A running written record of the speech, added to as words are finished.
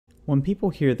When people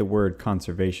hear the word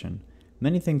conservation,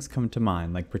 many things come to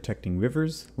mind, like protecting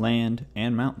rivers, land,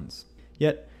 and mountains.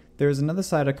 Yet, there is another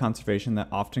side of conservation that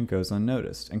often goes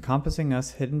unnoticed, encompassing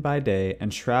us hidden by day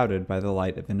and shrouded by the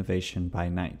light of innovation by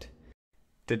night.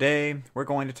 Today, we're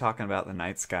going to talk about the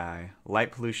night sky,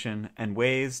 light pollution, and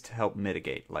ways to help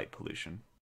mitigate light pollution.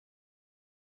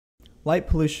 Light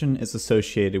pollution is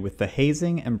associated with the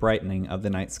hazing and brightening of the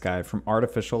night sky from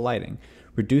artificial lighting,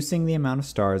 reducing the amount of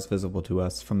stars visible to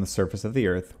us from the surface of the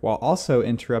Earth, while also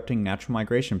interrupting natural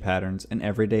migration patterns and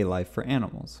everyday life for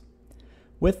animals.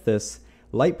 With this,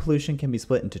 light pollution can be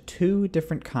split into two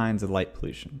different kinds of light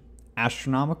pollution: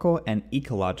 astronomical and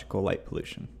ecological light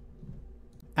pollution.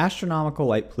 Astronomical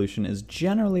light pollution is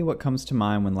generally what comes to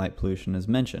mind when light pollution is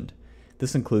mentioned.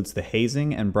 This includes the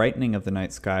hazing and brightening of the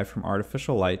night sky from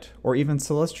artificial light, or even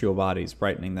celestial bodies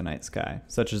brightening the night sky,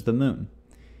 such as the moon.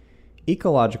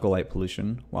 Ecological light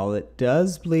pollution, while it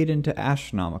does bleed into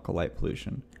astronomical light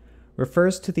pollution,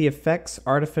 refers to the effects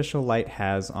artificial light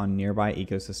has on nearby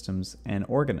ecosystems and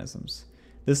organisms.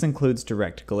 This includes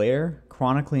direct glare,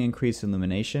 chronically increased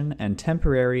illumination, and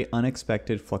temporary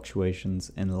unexpected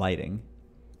fluctuations in lighting.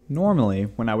 Normally,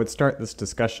 when I would start this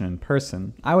discussion in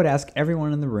person, I would ask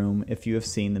everyone in the room if you have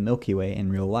seen the Milky Way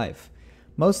in real life.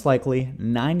 Most likely,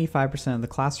 95% of the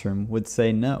classroom would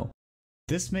say no.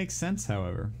 This makes sense,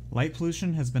 however. Light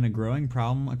pollution has been a growing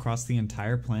problem across the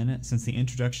entire planet since the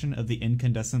introduction of the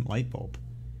incandescent light bulb.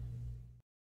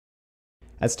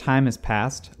 As time has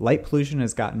passed, light pollution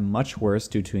has gotten much worse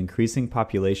due to increasing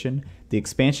population, the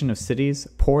expansion of cities,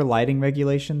 poor lighting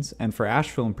regulations, and for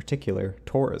Asheville in particular,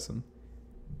 tourism.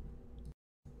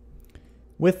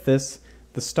 With this,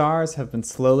 the stars have been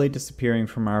slowly disappearing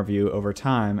from our view over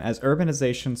time as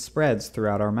urbanization spreads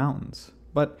throughout our mountains.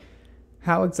 But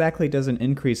how exactly does an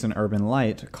increase in urban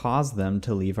light cause them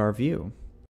to leave our view?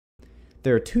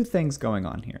 There are two things going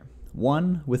on here.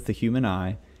 One with the human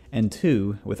eye, and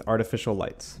two with artificial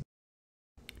lights.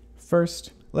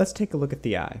 First, let's take a look at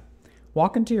the eye.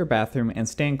 Walk into your bathroom and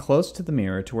stand close to the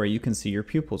mirror to where you can see your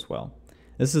pupils well.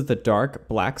 This is the dark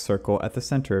black circle at the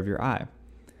center of your eye.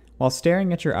 While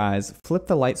staring at your eyes, flip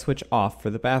the light switch off for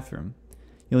the bathroom.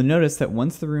 You'll notice that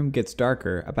once the room gets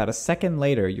darker, about a second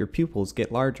later your pupils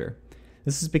get larger.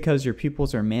 This is because your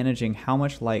pupils are managing how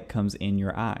much light comes in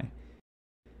your eye.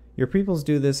 Your pupils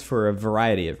do this for a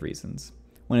variety of reasons.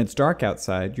 When it's dark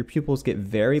outside, your pupils get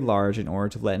very large in order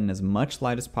to let in as much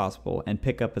light as possible and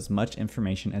pick up as much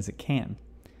information as it can.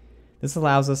 This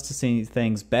allows us to see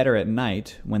things better at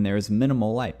night when there is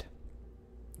minimal light.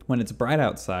 When it's bright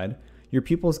outside, your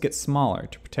pupils get smaller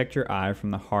to protect your eye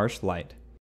from the harsh light.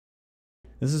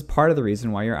 This is part of the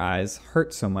reason why your eyes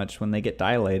hurt so much when they get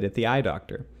dilated at the eye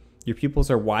doctor. Your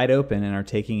pupils are wide open and are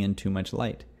taking in too much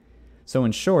light. So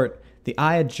in short, the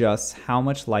eye adjusts how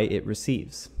much light it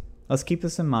receives. Let's keep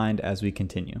this in mind as we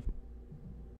continue.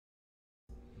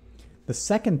 The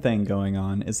second thing going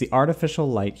on is the artificial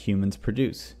light humans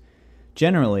produce.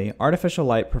 Generally, artificial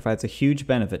light provides a huge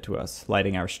benefit to us,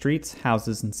 lighting our streets,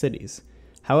 houses, and cities.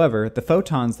 However, the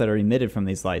photons that are emitted from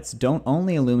these lights don't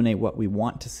only illuminate what we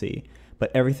want to see, but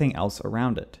everything else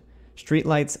around it.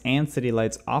 Streetlights and city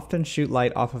lights often shoot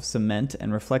light off of cement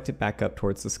and reflect it back up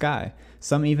towards the sky.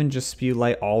 Some even just spew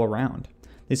light all around.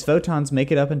 These photons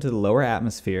make it up into the lower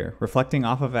atmosphere, reflecting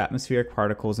off of atmospheric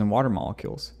particles and water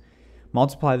molecules.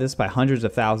 Multiply this by hundreds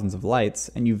of thousands of lights,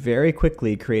 and you very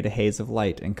quickly create a haze of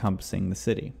light encompassing the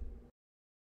city.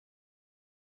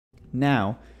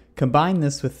 Now, combine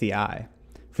this with the eye.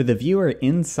 For the viewer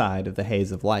inside of the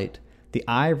haze of light, the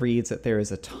eye reads that there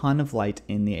is a ton of light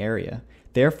in the area,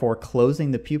 therefore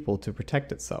closing the pupil to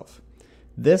protect itself.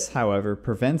 This, however,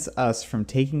 prevents us from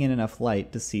taking in enough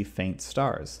light to see faint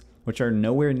stars, which are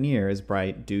nowhere near as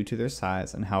bright due to their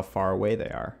size and how far away they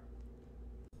are.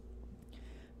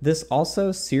 This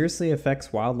also seriously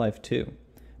affects wildlife too.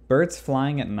 Birds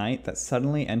flying at night that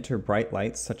suddenly enter bright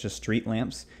lights such as street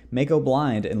lamps may go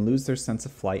blind and lose their sense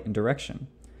of flight and direction.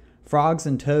 Frogs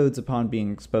and toads, upon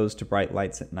being exposed to bright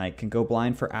lights at night, can go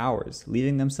blind for hours,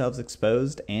 leaving themselves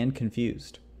exposed and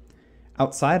confused.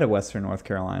 Outside of western North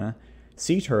Carolina,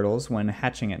 sea turtles, when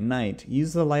hatching at night,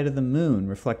 use the light of the moon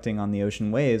reflecting on the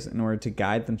ocean waves in order to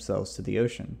guide themselves to the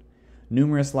ocean.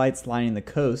 Numerous lights lining the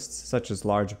coasts, such as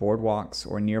large boardwalks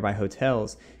or nearby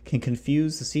hotels, can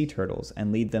confuse the sea turtles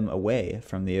and lead them away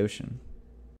from the ocean.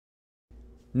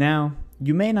 Now,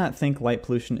 you may not think light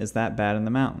pollution is that bad in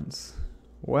the mountains.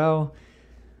 Well,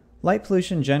 light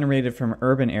pollution generated from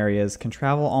urban areas can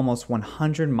travel almost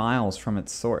 100 miles from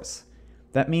its source.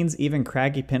 That means even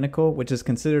Craggy Pinnacle, which is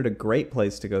considered a great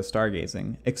place to go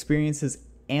stargazing, experiences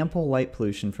ample light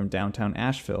pollution from downtown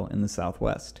Asheville in the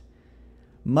southwest.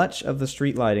 Much of the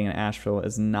street lighting in Asheville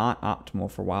is not optimal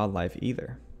for wildlife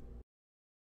either.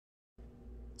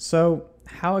 So,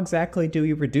 how exactly do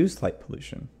we reduce light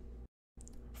pollution?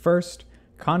 First,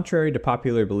 contrary to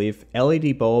popular belief,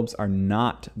 LED bulbs are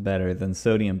not better than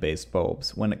sodium-based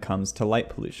bulbs when it comes to light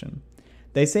pollution.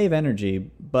 They save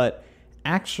energy, but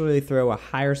actually throw a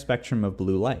higher spectrum of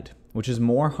blue light, which is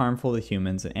more harmful to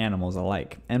humans and animals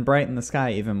alike, and brighten the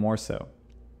sky even more so.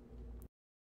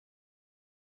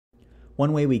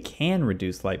 One way we can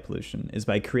reduce light pollution is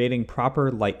by creating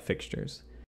proper light fixtures.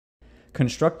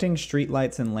 Constructing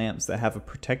streetlights and lamps that have a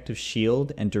protective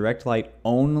shield and direct light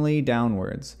only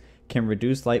downwards can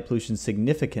reduce light pollution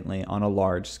significantly on a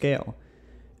large scale.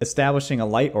 Establishing a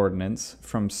light ordinance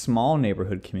from small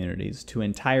neighborhood communities to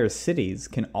entire cities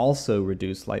can also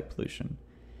reduce light pollution.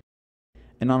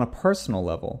 And on a personal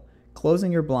level,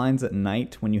 closing your blinds at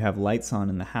night when you have lights on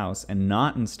in the house and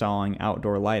not installing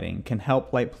outdoor lighting can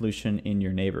help light pollution in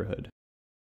your neighborhood.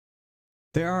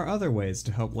 There are other ways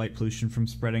to help light pollution from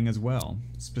spreading as well.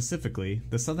 Specifically,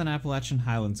 the Southern Appalachian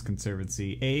Highlands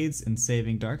Conservancy aids in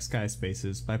saving dark sky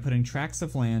spaces by putting tracts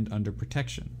of land under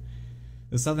protection.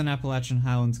 The Southern Appalachian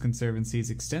Highlands Conservancy's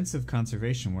extensive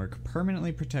conservation work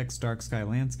permanently protects dark sky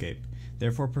landscape,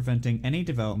 therefore preventing any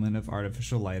development of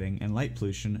artificial lighting and light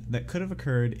pollution that could have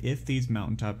occurred if these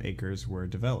mountaintop acres were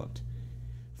developed.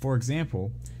 For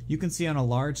example, you can see on a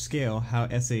large scale how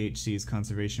SAHC's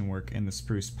conservation work in the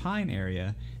Spruce Pine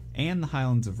area and the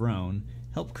Highlands of Rhone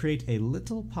help create a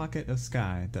little pocket of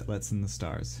sky that lets in the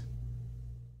stars.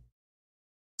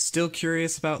 Still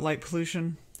curious about light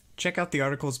pollution? Check out the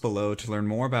articles below to learn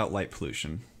more about light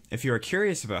pollution. If you are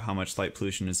curious about how much light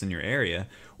pollution is in your area,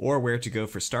 or where to go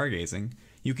for stargazing,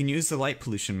 you can use the light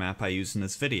pollution map I used in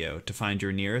this video to find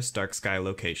your nearest dark sky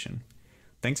location.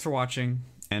 Thanks for watching,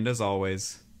 and as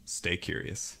always, stay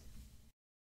curious.